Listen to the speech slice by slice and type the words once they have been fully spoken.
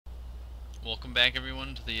Welcome back,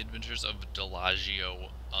 everyone, to the adventures of Delageo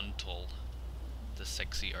Untul, the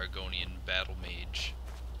sexy Argonian battle mage.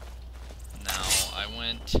 Now, I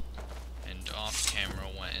went and off camera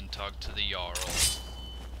went and talked to the Jarl,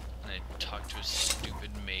 and I talked to his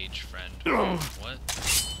stupid mage friend. What?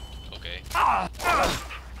 Okay.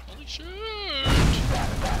 Holy shit!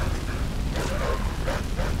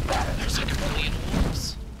 There's like a million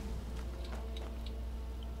wolves.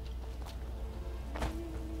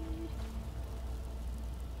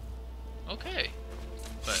 Okay,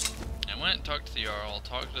 but I went and talked to the Jarl,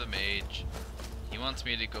 talked to the mage. He wants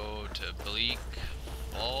me to go to Bleak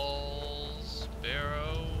Falls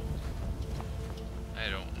Barrow. I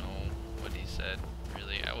don't know what he said,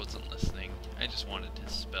 really. I wasn't listening. I just wanted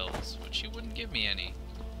his spells, which he wouldn't give me any.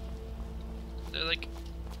 They're like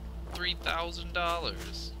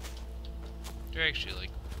 $3,000. They're actually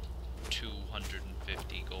like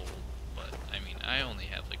 250 gold, but I mean, I only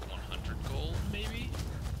have like 100 gold, maybe?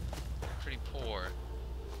 Pretty poor,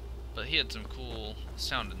 but he had some cool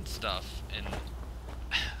sounding stuff, and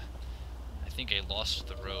I think I lost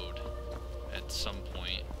the road at some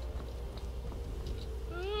point.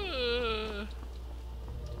 I'm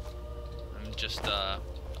just a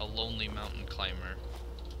lonely mountain climber.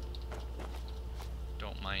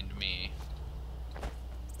 Don't mind me.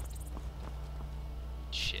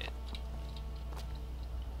 Shit.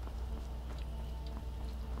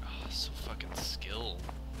 Oh, so fucking skilled.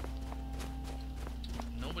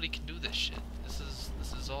 Nobody can do this shit. This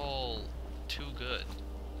is all too good.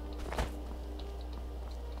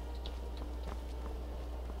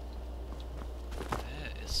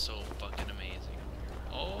 That is so fucking amazing.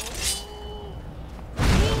 Oh.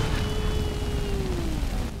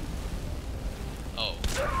 Oh.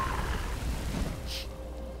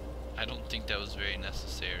 I don't think that was very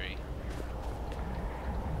necessary.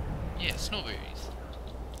 Yeah, snowberries.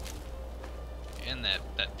 And that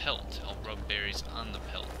pelt. I'll rub berries on the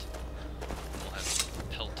pelt. We'll have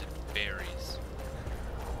pelted berries.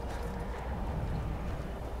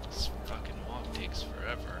 This fucking walk takes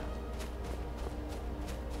forever.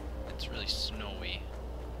 It's really snowy.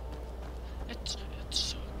 It's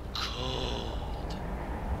so cold.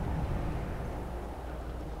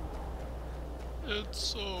 It's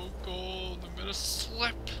so cold. I'm gonna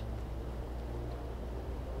slip.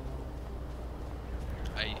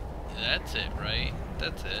 That's it, right?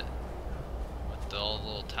 That's it. With all the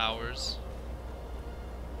little towers.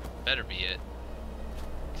 Better be it.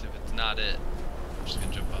 Because if it's not it, I'm just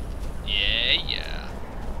gonna jump off. Yeah.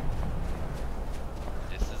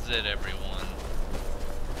 This is it, everyone.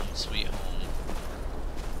 Home sweet home.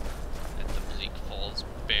 At the Bleak Falls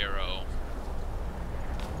Barrow.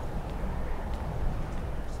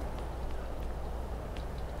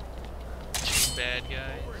 Two bad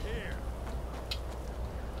guys.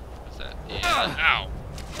 Yeah. Ow!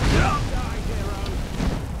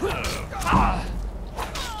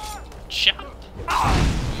 Chop!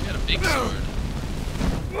 You got a big sword.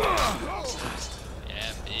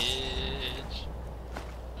 Yeah, bitch.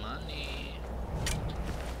 Money.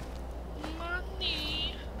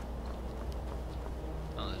 Money.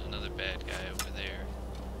 Oh, there's another bad guy over there.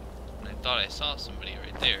 And I thought I saw somebody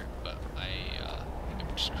right there, but I think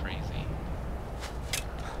I'm just crazy.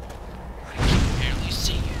 I can barely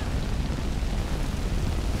see you.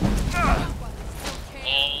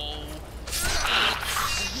 Oh!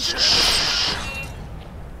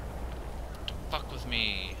 Don't fuck with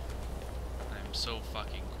me. I'm so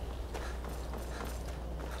fucking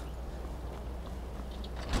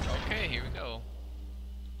cool. Okay, here we go.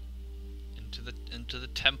 Into the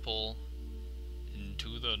temple.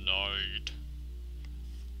 Into the night.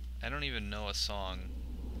 I don't even know a song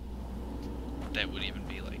that would even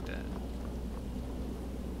be like that.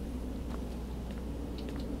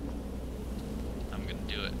 I'm gonna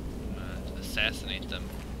do it. I'm gonna assassinate them.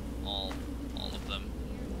 All of them.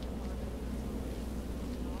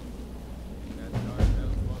 That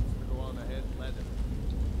Darnell wants to go on ahead, let him.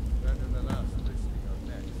 Better than us listening on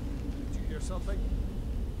next. Did you hear something?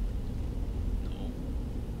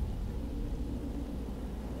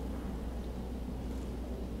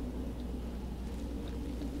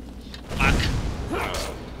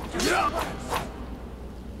 No.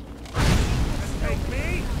 Take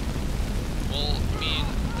me? Well, I mean,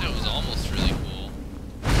 that was almost really cool.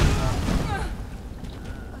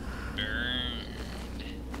 Burn.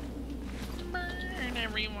 Burn,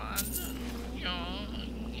 everyone.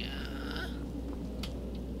 Yeah.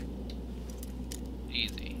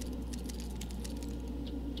 Easy.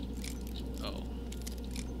 Oh.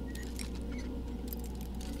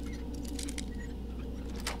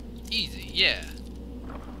 Easy, yeah.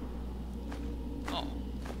 Oh.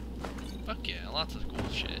 Fuck fuck yeah, lots of cool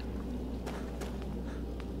shit.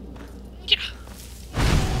 Yeah.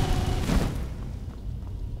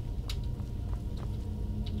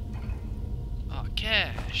 Oh,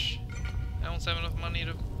 cash. I don't have enough money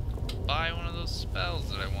to buy one of those spells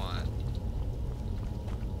that I want.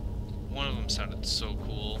 One of them sounded so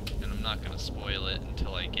cool, and I'm not gonna spoil it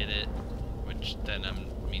until I get it, which then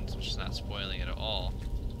means I'm just not spoiling it at all,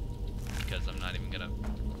 because I'm not even gonna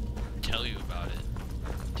tell you about it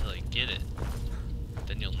until I get it.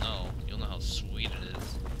 Then you'll know how sweet it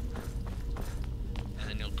is, and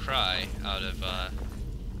then you'll cry out of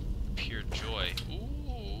pure joy.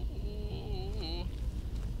 Ooh.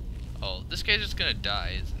 Oh, this guy's just gonna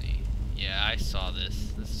die, isn't he? Yeah, I saw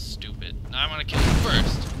this. This is stupid. Now I'm gonna kill him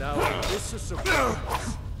first. Now this is He's got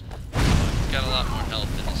a lot more health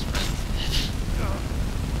than his friends did.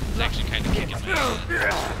 He's actually kind of kicking my ass.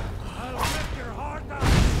 I'll rip your heart out.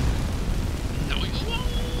 No, you won't.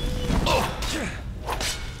 Oh.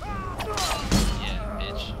 Yeah,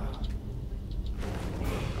 bitch.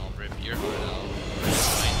 I'll rip your heart out.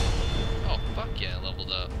 Oh, fuck yeah, I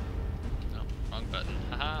leveled up. No, wrong button.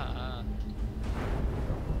 Haha.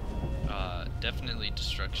 Definitely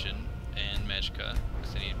destruction and magicka,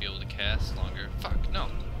 because I need to be able to cast longer. Fuck, no.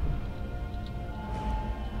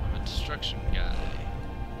 I'm a destruction guy.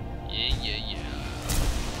 Yeah.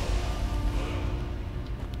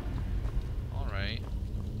 Alright.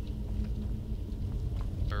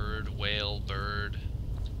 Bird, whale, bird.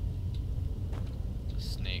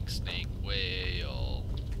 Snake, whale.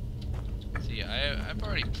 See, I've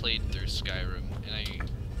already played through Skyrim, and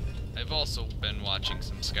I've also been watching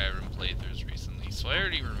some Skyrim playthroughs recently, so I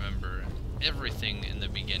already remember everything in the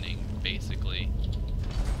beginning, basically.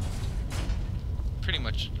 Pretty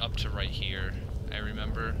much up to right here, I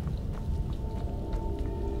remember.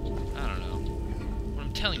 I don't know. What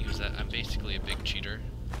I'm telling you is that I'm basically a big cheater.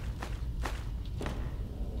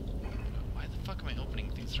 Why the fuck am I opening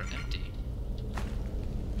things that are empty?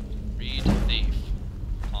 Read thief.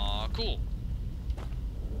 Aw, cool.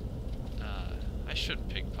 I should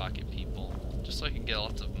pickpocket people, just so I can get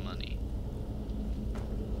lots of money.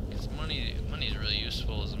 Because money is really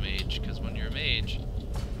useful as a mage, because when you're a mage,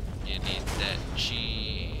 you need that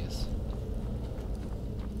cheese.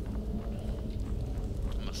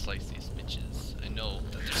 I'm gonna slice these bitches. I know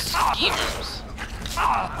that they're schemers.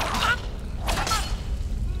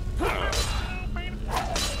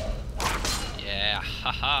 Yeah,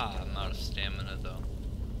 haha, I'm out of stamina though.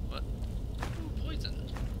 What? Ooh, poison.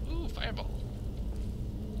 Ooh, fireball.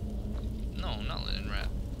 No, not linen wrap.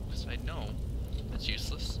 Because I know that's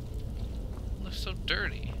useless. It looks so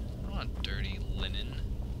dirty. I don't want dirty linen.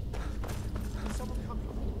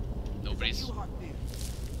 Nobody's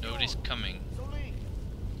coming.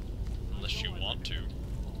 Unless you want to.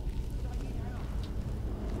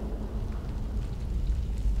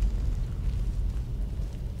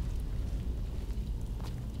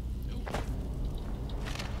 Ooh.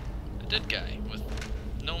 A dead guy with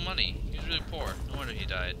no money. He was really poor. No wonder he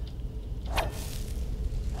died.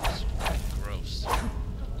 That's gross.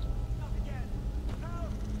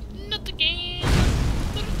 Not again!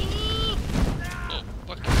 Oh,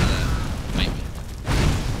 fuck you for that. Fight me.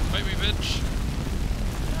 Fight me, bitch!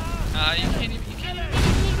 Ah, you can't even make it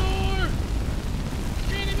through the door! You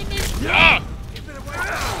can't even make it. Ah!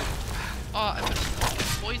 Oh, I've been fucking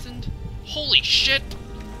poisoned. Holy shit!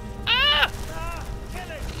 Ah!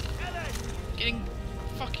 Getting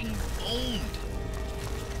fucking owned.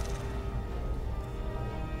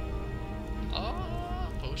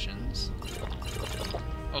 Potions.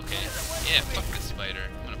 Okay, yeah, fuck this spider.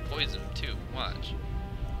 I'm gonna poison him too. Watch.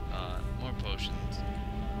 More potions.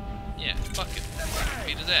 Yeah, fuck it.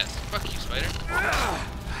 Beat his ass. Fuck you, spider.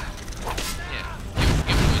 Yeah,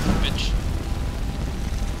 get poisoned, bitch.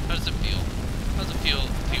 How does it feel? How does it feel to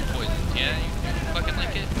be poisoned? Yeah, you fucking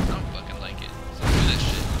like it? I don't fucking like it. So do that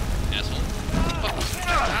shit, asshole. Fuck you.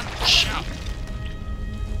 Chop.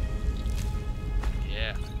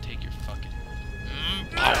 Yeah, take your fucking.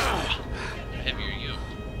 How heavy are you?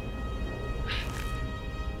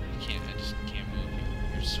 I just can't move you.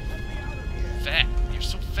 You're so fat. You're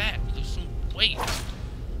so fat. Lose some weight.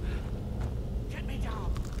 Get me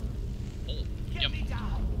down. Oh, Get yum. me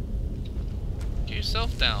down. Get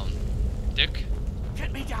yourself down, dick.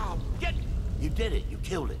 Get me down. Get. You did it. You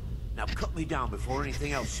killed it. Now cut me down before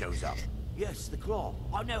anything else shows up. Yes, the claw.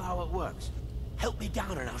 I know how it works. Help me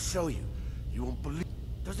down and I'll show you. You won't believe.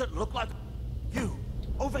 Does it look like you?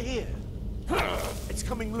 Over here. It's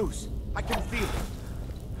coming loose. I can feel it.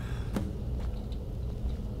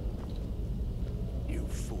 You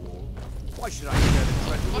fool. Why should I share the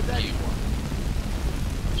treasure with Fuck you. anyone?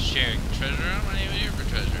 Sharing treasure? I'm not even here for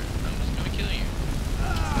treasure. I'm just gonna kill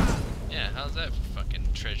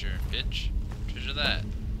treasure, bitch. Treasure that.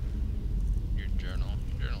 Your journal.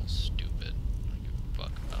 Your journal's stupid. I don't give a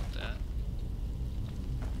fuck about that.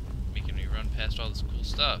 Making me run past all this cool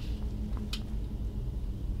stuff.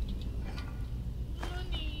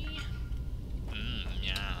 Money.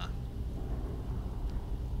 Yeah.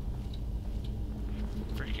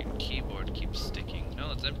 Freaking keyboard keeps sticking.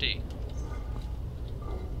 No, it's empty.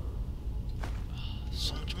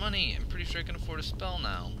 So much money. I'm pretty sure I can afford a spell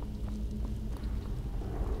now.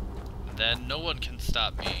 Then no one can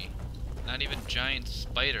stop me. Not even giant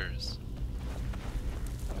spiders.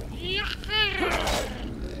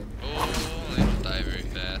 Oh, they just die very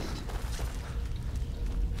fast.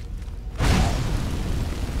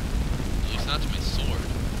 At least not to my sword.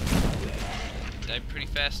 They die pretty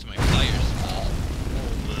fast to my fire spell.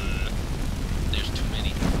 There's too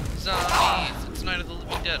many. Zombies! It's Night of the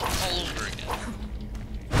Living Dead all over again.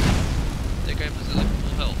 That guy was at like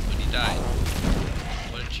full health when he died.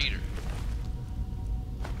 What a cheater.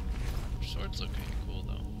 Their swords look kinda cool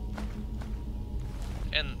though.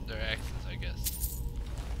 And their axes, I guess.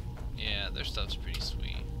 Yeah, their stuff's pretty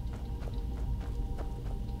sweet.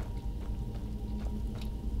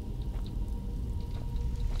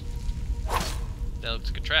 That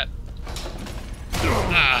looks like a trap.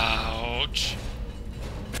 Ouch!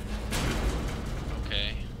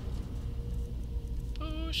 Okay.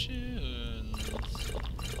 Potions.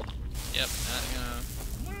 Yep, not gonna...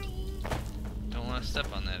 Don't want to step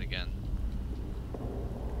on that again.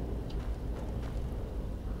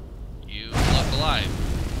 You look alive.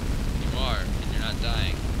 You are, and you're not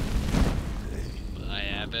dying. But I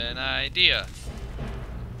have an idea.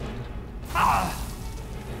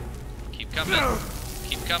 Keep coming.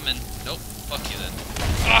 Keep coming. Nope. Fuck you then.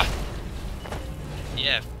 Ah!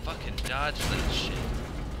 Yeah, fucking dodge that shit.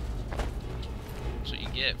 That's what you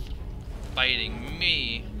get for fighting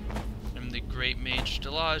me. I'm the great mage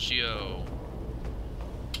Delageo.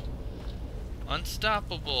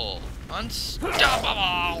 Unstoppable.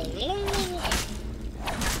 Unstoppable!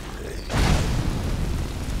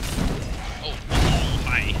 Oh,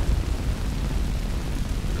 hi.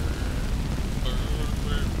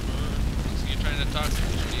 So you're trying to talk to me.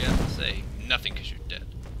 What do you have to say? Nothing, because you're dead.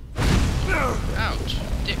 Ouch.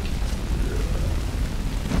 Dick.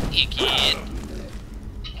 Idiot.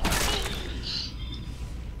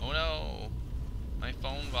 Oh no. My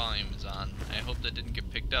phone volume is on. I hope that didn't get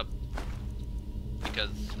picked up.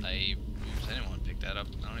 Because oops, I didn't want to pick that up.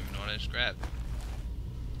 I don't even know what I just grabbed.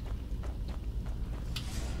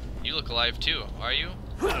 You look alive too, are you?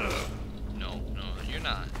 No, you're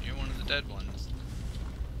not. You're one of the dead ones.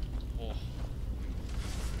 Oh.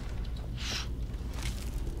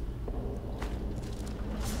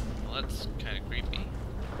 Well, that's kind of creepy.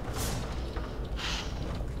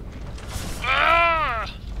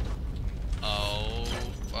 Ah! Oh,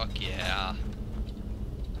 fuck yeah.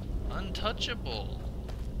 Untouchable.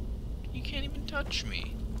 You can't even touch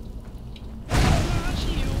me.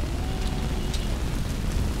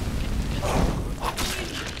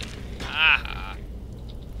 Ah!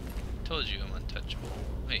 Told you I'm untouchable.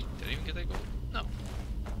 Wait, did I even get that gold? No.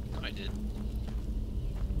 I did.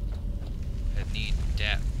 I need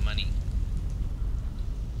that money.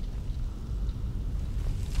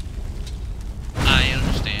 I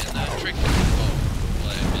understand the trick. Oh,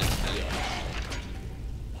 well, I missed anyway.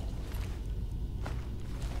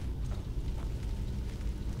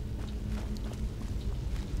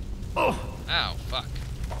 Oh! Ow, fuck.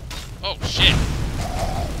 Oh, shit!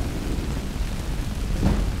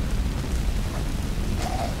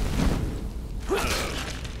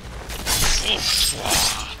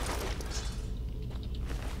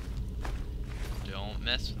 Don't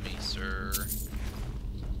mess with me, sir.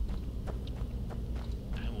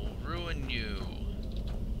 I will ruin you.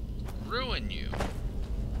 Ruin you.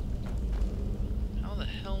 How the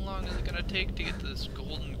hell long is it gonna take to get to this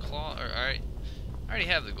golden claw? Or, alright. I already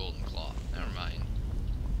have the golden claw. Never mind.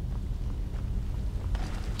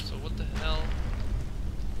 So what the hell?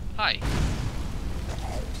 Hi.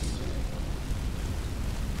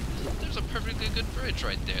 There's a perfectly good bridge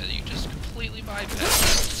right there that you just completely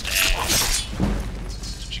bypassed.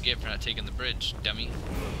 That's what you get for not taking the bridge, dummy.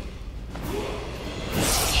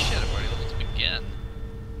 Shit, I've already leveled up again.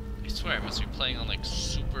 I swear, I must be playing on like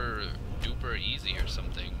super duper easy or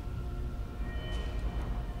something.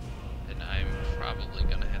 And I'm probably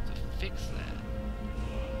gonna have to fix that.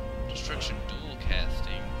 Destruction dual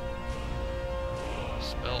casting.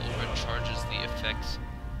 Spell overcharges the effects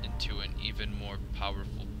into an even more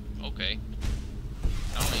powerful... Okay.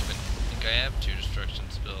 I don't even think I have 2 destruction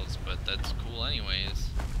spells, but that's cool anyways.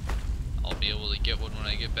 I'll be able to get one when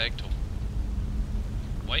I get back to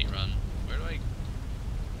Whiterun. Where do I...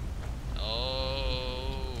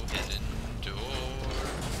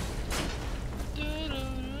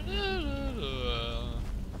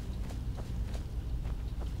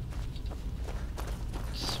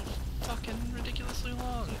 ridiculously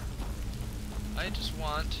long. I just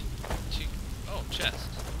want to... Oh, chest.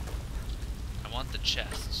 I want the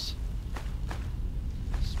chests.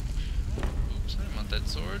 Oops, I didn't want that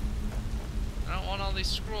sword. I don't want all these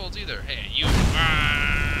scrolls either. Hey, you!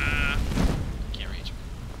 Ah! Can't reach me.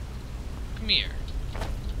 Come here.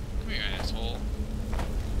 Come here, asshole.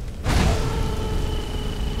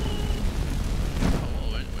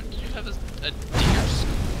 Oh, what did you have a deer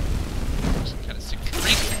skull? Some kind of secret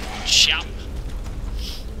chop.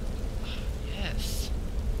 Yes.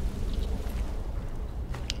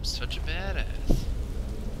 I'm such a badass.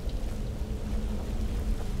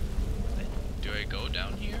 Do I go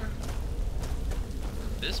down here?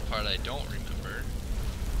 This part I don't remember.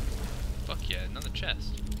 Fuck yeah, another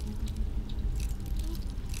chest.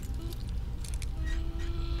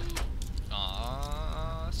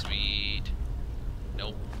 Aww, sweet.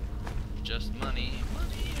 Nope. Just money.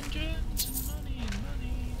 Money and gems and money and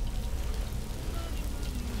money.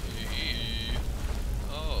 Money.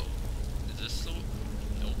 Oh. Is this the way?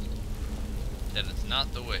 Nope. That is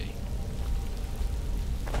not the way.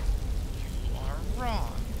 You are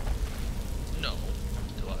wrong. No.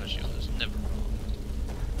 Delageo is never wrong.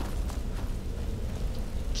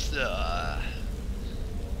 It's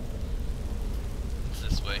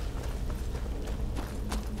this way.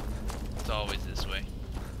 It's always this way.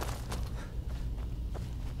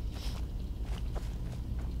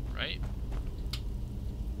 Right?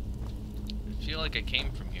 I feel like I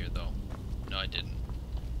came from here though. No, I didn't.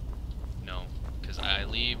 No, because I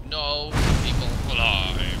leave no people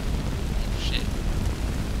alive. Oh shit.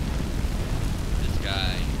 This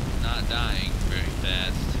guy not dying very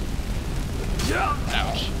fast.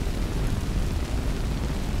 Ouch.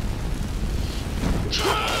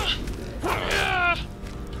 Yeah.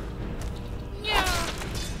 Yeah.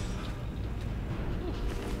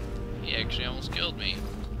 He actually almost killed me.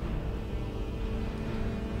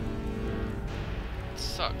 It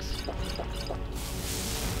sucks.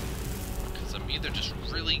 Because I'm either just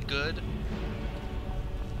really good,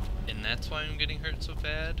 and that's why I'm getting hurt so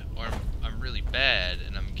bad, or I'm really bad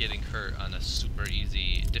and I'm getting hurt on a super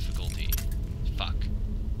easy difficulty. Fuck.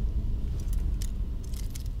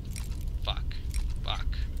 Fuck. Fuck.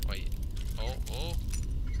 Wait. Oh, oh.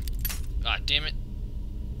 Ah, damn it.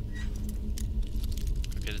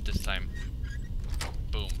 I'll get it this time.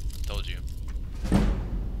 Boom. Told you.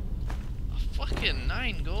 A fucking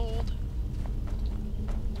 9 gold.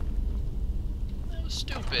 That was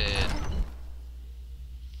stupid.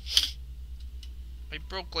 I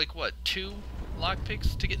broke like what, 2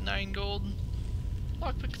 lockpicks to get 9 gold?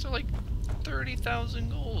 Lockpicks are like 30,000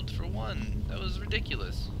 gold for one. That was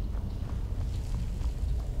ridiculous.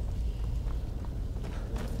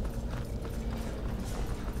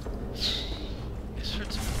 This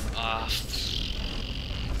hurts. Ah,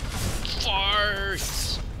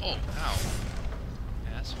 farts. Oh, ow.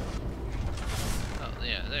 Asshole. Oh,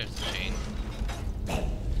 yeah, there's the chain.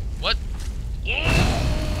 What?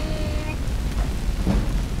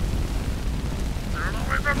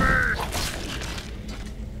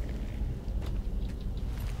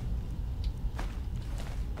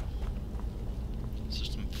 Is there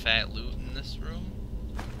some fat loot in this room?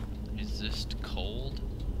 Resist cold?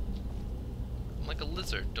 I'm like a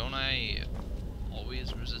lizard, don't I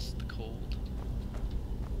always resist the cold?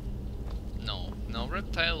 No, no,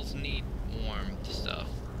 reptiles need warm stuff.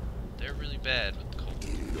 They're really bad with cold.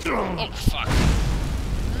 Oh, fuck!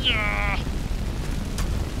 Yeah!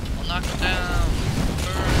 I'll knock them down!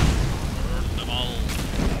 Burn them all!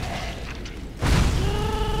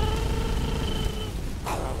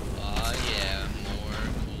 Oh yeah, more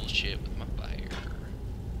cool shit with my fire.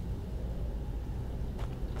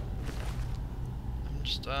 I'm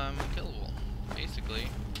just, unkillable, basically.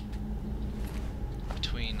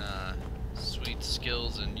 Between, sweet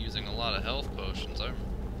skills and using a lot of health potions, I'm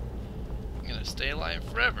gonna stay alive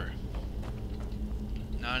forever.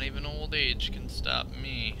 Not even old age can stop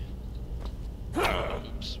me.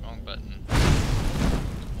 Oops, wrong button.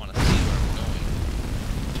 Want to see where I'm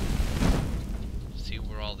going. See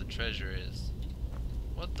where all the treasure is.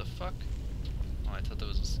 What the fuck? Oh, I thought that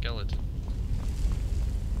was a skeleton.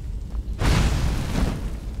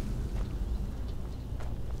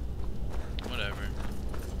 Whatever.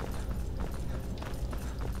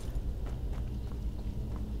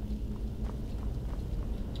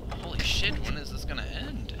 Holy shit, when is this gonna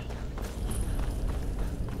end?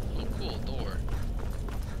 Oh, cool, door.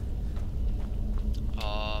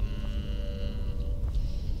 I'm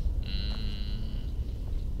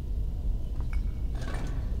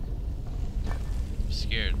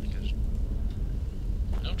scared because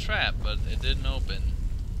no trap, but it didn't open.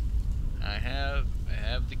 I have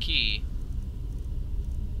the key.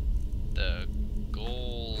 the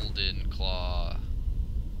golden claw.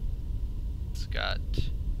 It's got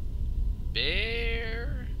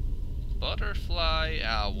bear, butterfly,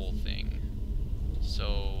 owl thing.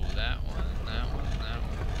 So that one, that one, that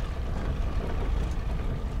one.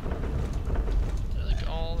 They're like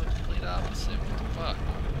all the complete opposite. What the fuck?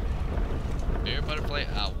 Bear, butterfly,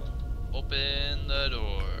 owl. Open the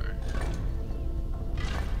door.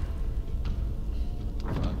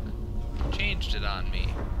 What the fuck? Changed it on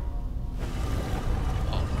me.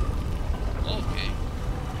 Oh. Okay.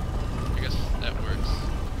 I guess that works.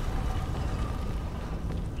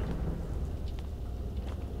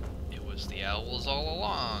 It was the owls all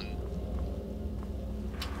along.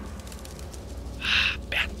 Ah,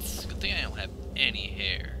 bats! Good thing I don't have any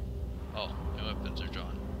hair. Oh, my weapons are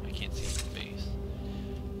drawn. I can't see my face.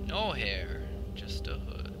 No hair, just a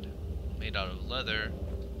hood. Made out of leather.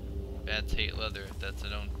 Bats hate leather. That's a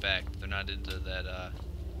known fact. They're not into that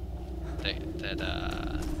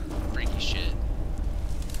freaky shit.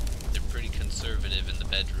 They're pretty conservative in the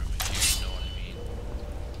bedroom, if you know what I mean.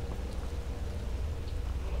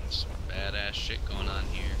 Some badass shit going on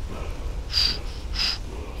here.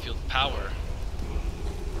 Feel the power.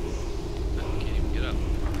 I can't even get up.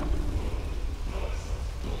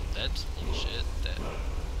 Well, that's bullshit. That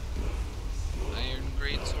iron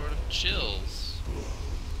great sword of chills.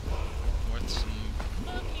 Worth some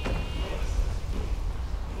money.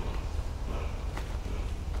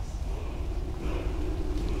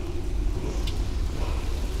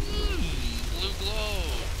 Blue glow.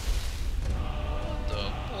 What the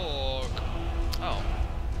fuck? Oh.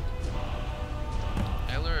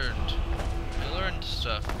 I learned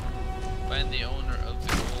stuff. Find the owner of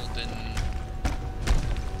the golden.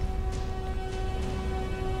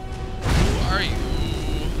 Who are you?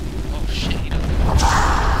 Oh shit, he doesn't.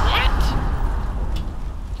 What?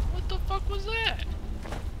 What the fuck was that?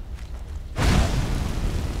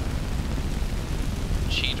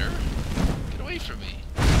 Cheater? Get away from me.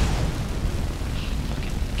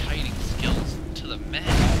 Fucking kiting skills to the max.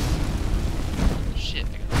 Shit, I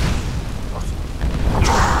got.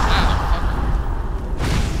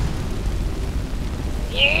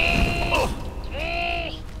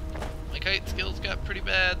 My kite skills got pretty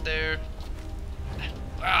bad there.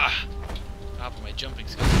 Ah! Top of my jumping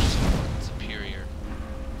skills are so superior.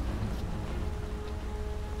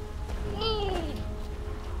 Woo!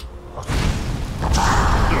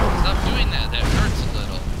 Stop doing that. That hurts a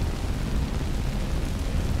little.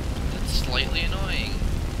 That's slightly annoying.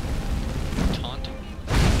 Taunting me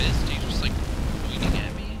with his fist. He's just like pointing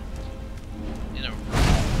at me in a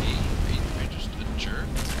wrong way. Are you just a jerk?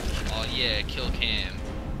 Oh yeah, kill cam.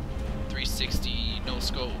 360, no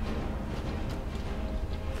scope.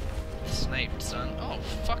 Sniped, son. Oh,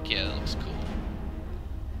 fuck yeah, that looks cool.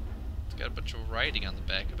 It's got a bunch of writing on the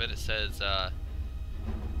back. I bet it says,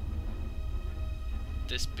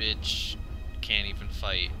 this bitch can't even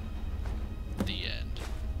fight. The end.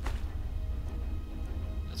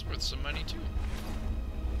 That's worth some money, too.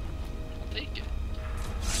 I'll take it.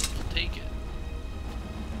 I will take it.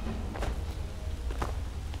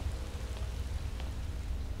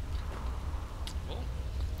 Well,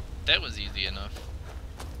 that was easy enough.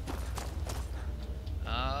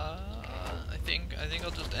 I think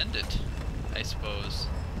I'll just end it, I suppose.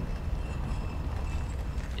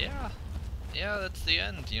 Yeah, that's the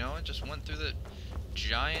end, you know, I just went through the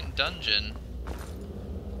giant dungeon.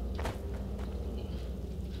 Ooh.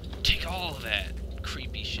 Take all of that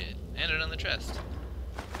creepy shit, and it on the chest.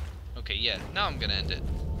 Okay, yeah, now I'm gonna end it.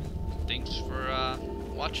 Thanks for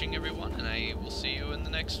watching, everyone, and I will see you in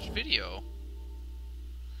the next video.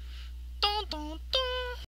 Dun, dun, dun.